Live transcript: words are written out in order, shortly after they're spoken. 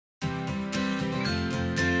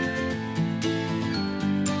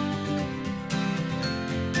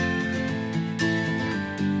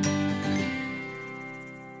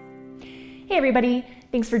Hey everybody,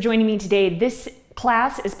 thanks for joining me today. This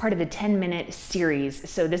class is part of the 10-minute series.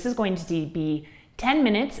 So this is going to be 10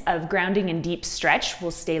 minutes of grounding and deep stretch.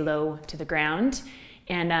 We'll stay low to the ground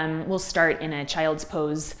and we'll start in a child's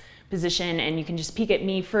pose position, and you can just peek at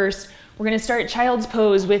me first. We're going to start child's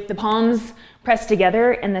pose with the palms pressed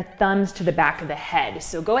together and the thumbs to the back of the head.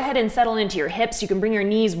 So go ahead and settle into your hips. You can bring your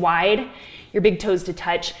knees wide, your big toes to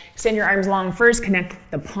touch. Extend your arms long first, connect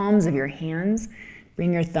the palms of your hands.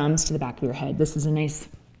 Bring your thumbs to the back of your head. This is a nice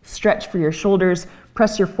stretch for your shoulders.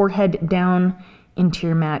 Press your forehead down into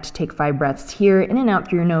your mat. Take 5 breaths here, in and out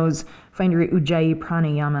through your nose. Find your Ujjayi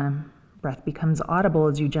pranayama. Breath becomes audible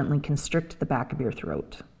as you gently constrict the back of your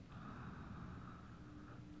throat.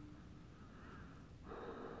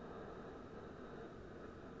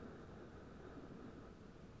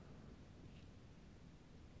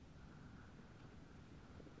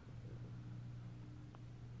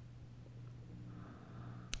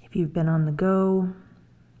 If you've been on the go,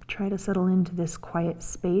 try to settle into this quiet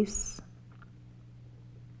space.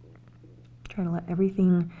 Try to let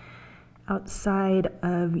everything outside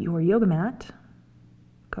of your yoga mat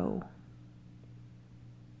go.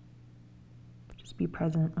 Just be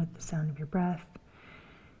present with the sound of your breath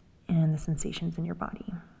and the sensations in your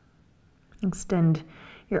body. Extend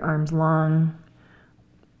your arms long.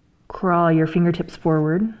 Crawl your fingertips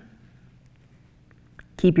forward.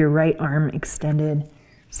 Keep your right arm extended.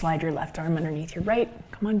 Slide your left arm underneath your right.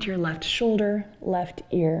 Come onto your left shoulder, left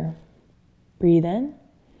ear. Breathe in.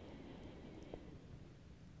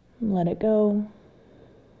 Let it go.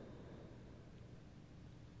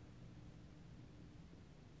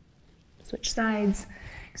 Switch sides.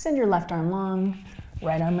 Extend your left arm long.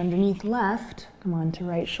 Right arm underneath left. Come onto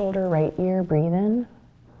right shoulder, right ear. Breathe in.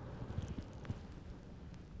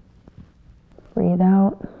 Breathe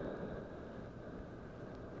out.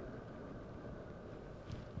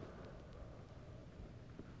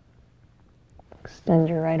 Extend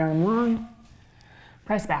your right arm long.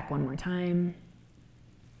 Press back one more time.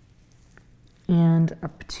 And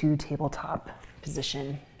up to tabletop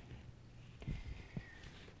position.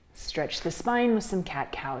 Stretch the spine with some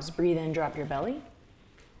cat-cows. Breathe in, drop your belly.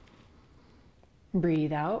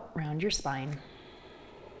 Breathe out, round your spine.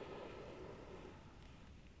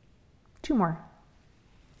 2 more.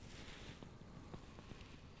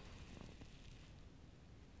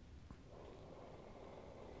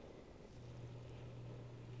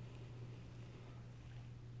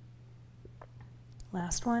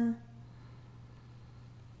 Last one.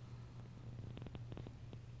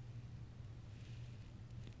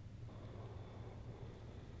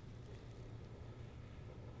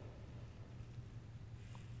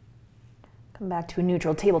 Come back to a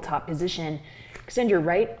neutral tabletop position. Extend your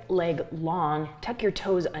right leg long, tuck your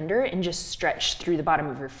toes under, and just stretch through the bottom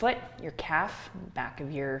of your foot, your calf, back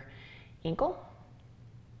of your ankle.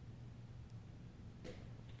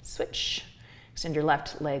 Switch. Extend your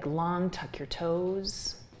left leg long, tuck your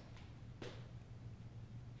toes.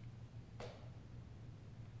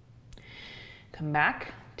 Come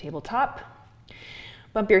back, tabletop.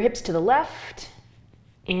 Bump your hips to the left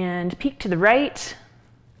and peek to the right,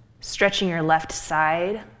 stretching your left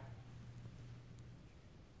side.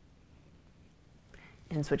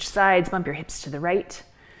 And switch sides, bump your hips to the right.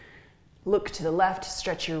 Look to the left,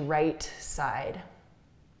 stretch your right side.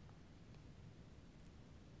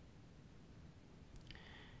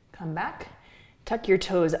 Come back, tuck your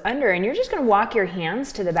toes under, and you're just gonna walk your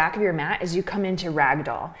hands to the back of your mat as you come into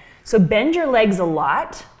ragdoll. So bend your legs a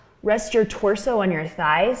lot, rest your torso on your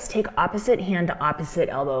thighs, take opposite hand to opposite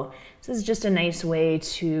elbow. This is just a nice way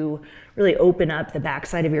to really open up the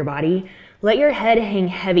backside of your body. Let your head hang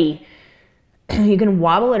heavy. You can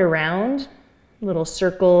wobble it around, little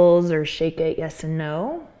circles, or shake it yes and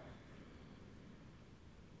no.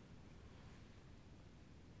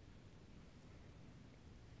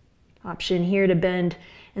 Option here to bend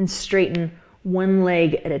and straighten one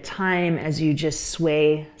leg at a time as you just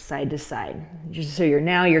sway side to side. Just so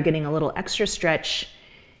you're getting a little extra stretch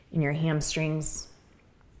in your hamstrings.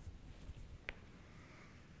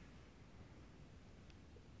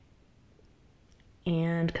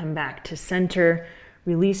 And come back to center.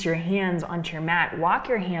 Release your hands onto your mat. Walk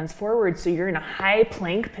your hands forward so you're in a high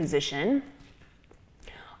plank position.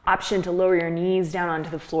 Option to lower your knees down onto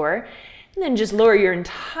the floor. And then just lower your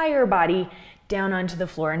entire body down onto the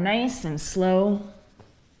floor, nice and slow.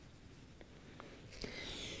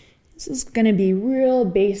 This is gonna be real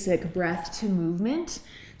basic breath to movement.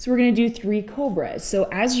 So we're gonna do 3 cobras. So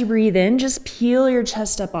as you breathe in, just peel your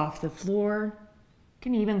chest up off the floor. You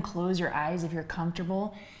can even close your eyes if you're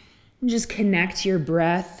comfortable. And just connect your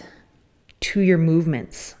breath to your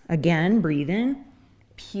movements. Again, breathe in,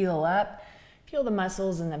 peel up, Feel the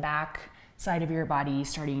muscles in the back side of your body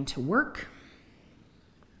starting to work.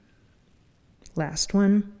 Last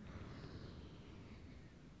one.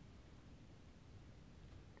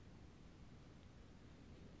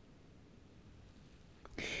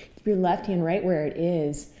 Keep your left hand right where it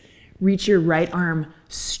is. Reach your right arm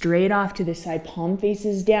straight off to the side, palm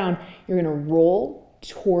faces down. You're gonna roll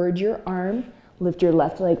toward your arm, lift your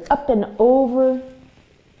left leg up and over,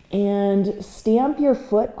 and stamp your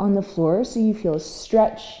foot on the floor so you feel a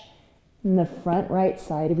stretch in the front right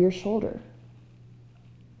side of your shoulder.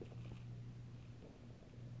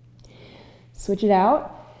 Switch it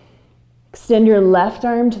out. Extend your left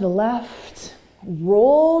arm to the left.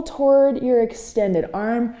 Roll toward your extended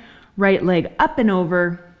arm, right leg up and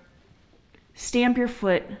over. Stamp your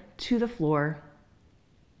foot to the floor.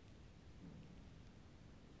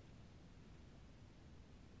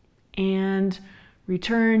 And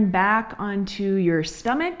return back onto your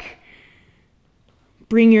stomach.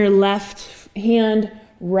 Bring your left hand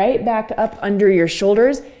right back up under your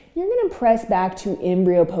shoulders. You're gonna press back to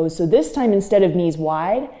embryo pose. So this time, instead of knees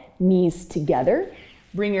wide, knees together.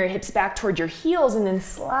 Bring your hips back toward your heels and then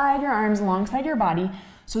slide your arms alongside your body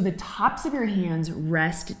so the tops of your hands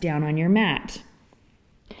rest down on your mat.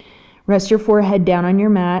 Rest your forehead down on your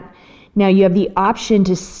mat. Now you have the option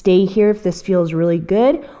to stay here if this feels really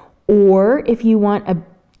good, or if you want a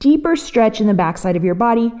deeper stretch in the backside of your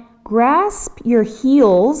body, grasp your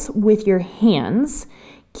heels with your hands.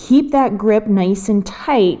 Keep that grip nice and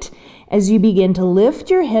tight as you begin to lift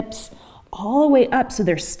your hips all the way up so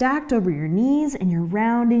they're stacked over your knees and you're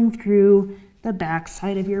rounding through the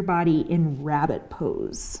backside of your body in rabbit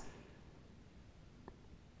pose.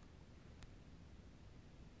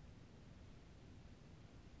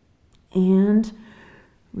 And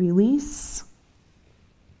release.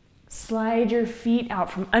 Slide your feet out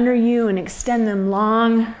from under you and extend them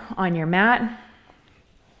long on your mat.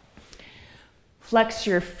 Flex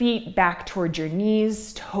your feet back toward your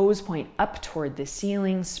knees, toes point up toward the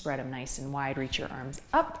ceiling, spread them nice and wide, reach your arms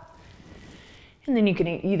up. And then you can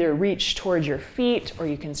either reach towards your feet or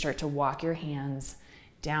you can start to walk your hands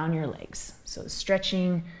down your legs. So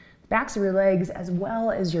stretching the backs of your legs as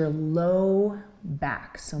well as your low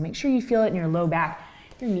back. So make sure you feel it in your low back.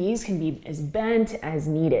 Your knees can be as bent as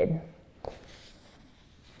needed.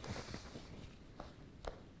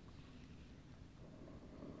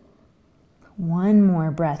 One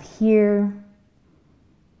more breath here.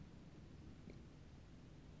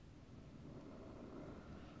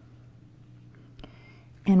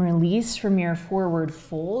 And release from your forward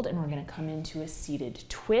fold, and we're going to come into a seated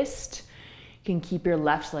twist. You can keep your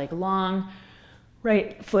left leg long,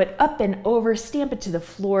 right foot up and over, stamp it to the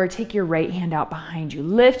floor, take your right hand out behind you,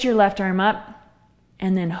 lift your left arm up,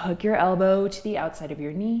 and then hook your elbow to the outside of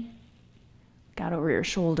your knee, look out over your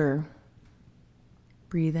shoulder,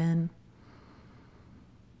 breathe in,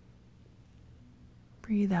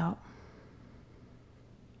 breathe out.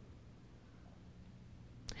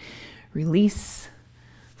 Release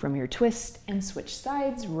from your twist and switch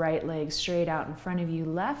sides. Right leg straight out in front of you,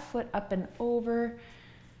 left foot up and over.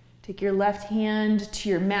 Take your left hand to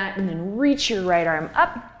your mat and then reach your right arm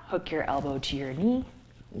up. Hook your elbow to your knee.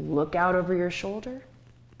 Look out over your shoulder.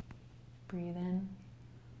 Breathe in.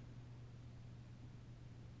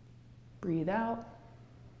 Breathe out.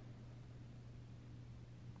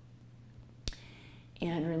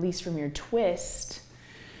 And release from your twist.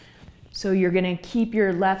 So you're gonna keep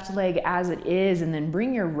your left leg as it is and then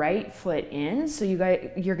bring your right foot in. So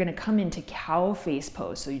you're gonna come into cow face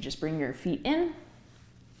pose. So you just bring your feet in.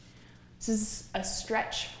 This is a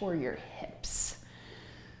stretch for your hips.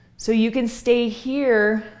 So you can stay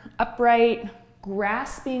here upright,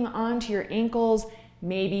 grasping onto your ankles,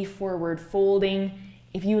 maybe forward folding.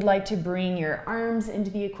 If you would like to bring your arms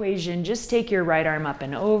into the equation, just take your right arm up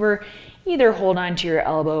and over. Either hold onto your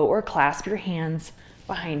elbow or clasp your hands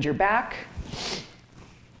behind your back.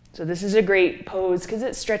 So this is a great pose because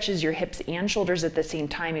it stretches your hips and shoulders at the same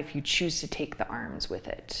time if you choose to take the arms with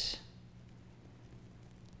it.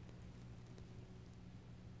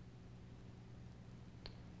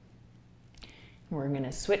 We're going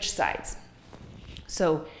to switch sides.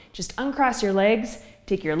 So just uncross your legs,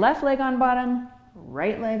 take your left leg on bottom,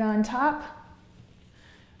 right leg on top.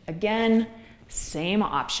 Again, same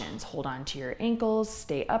options. Hold on to your ankles,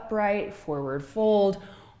 stay upright, forward fold,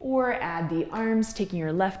 or add the arms, taking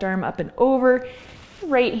your left arm up and over,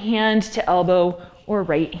 right hand to elbow, or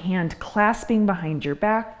right hand clasping behind your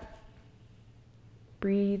back.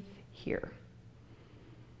 Breathe here.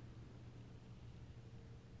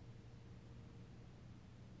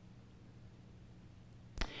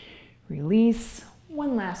 Release.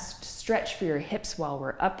 One last stretch for your hips while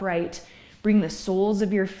we're upright. Bring the soles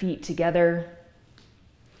of your feet together.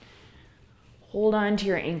 Hold on to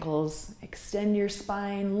your ankles. Extend your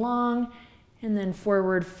spine long, and then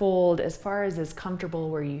forward fold as far as is comfortable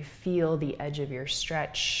where you feel the edge of your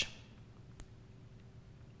stretch.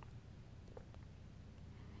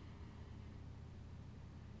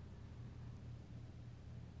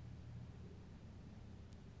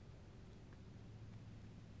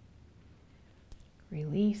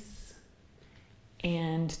 Release.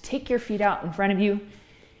 And take your feet out in front of you.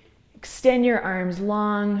 Extend your arms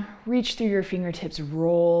long. Reach through your fingertips.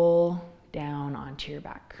 Roll down onto your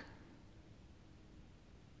back.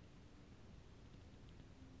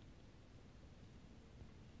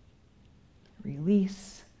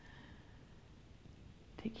 Release.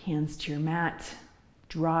 Take hands to your mat.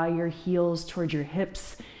 Draw your heels towards your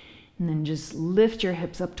hips. And then just lift your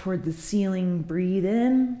hips up toward the ceiling. Breathe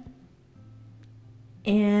in.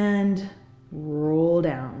 And roll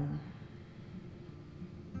down.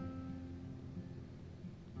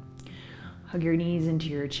 Hug your knees into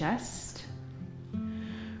your chest.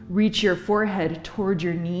 Reach your forehead toward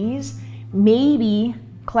your knees. Maybe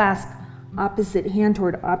clasp opposite hand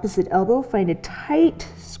toward opposite elbow. Find a tight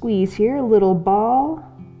squeeze here, a little ball.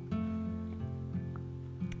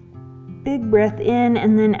 Big breath in,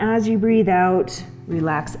 and then as you breathe out,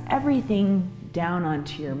 relax everything down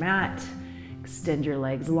onto your mat. Extend your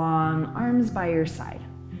legs long, arms by your side.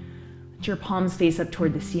 Let your palms face up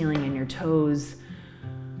toward the ceiling and your toes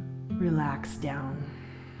relax down.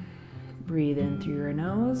 Breathe in through your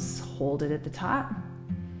nose, hold it at the top.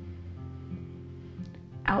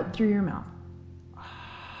 Out through your mouth.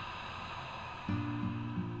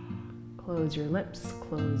 Close your lips,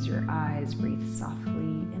 close your eyes, breathe softly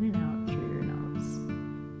in and out through your nose.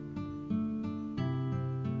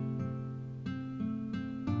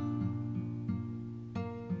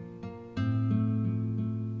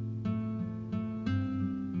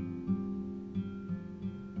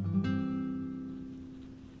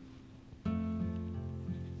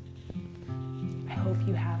 Hope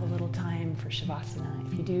you have a little time for Shavasana.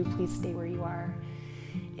 If you do, please stay where you are.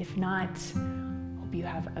 If not, hope you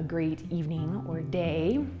have a great evening or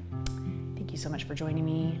day. Thank you so much for joining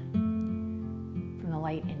me. From the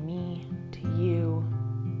light in me to you,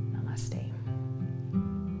 namaste.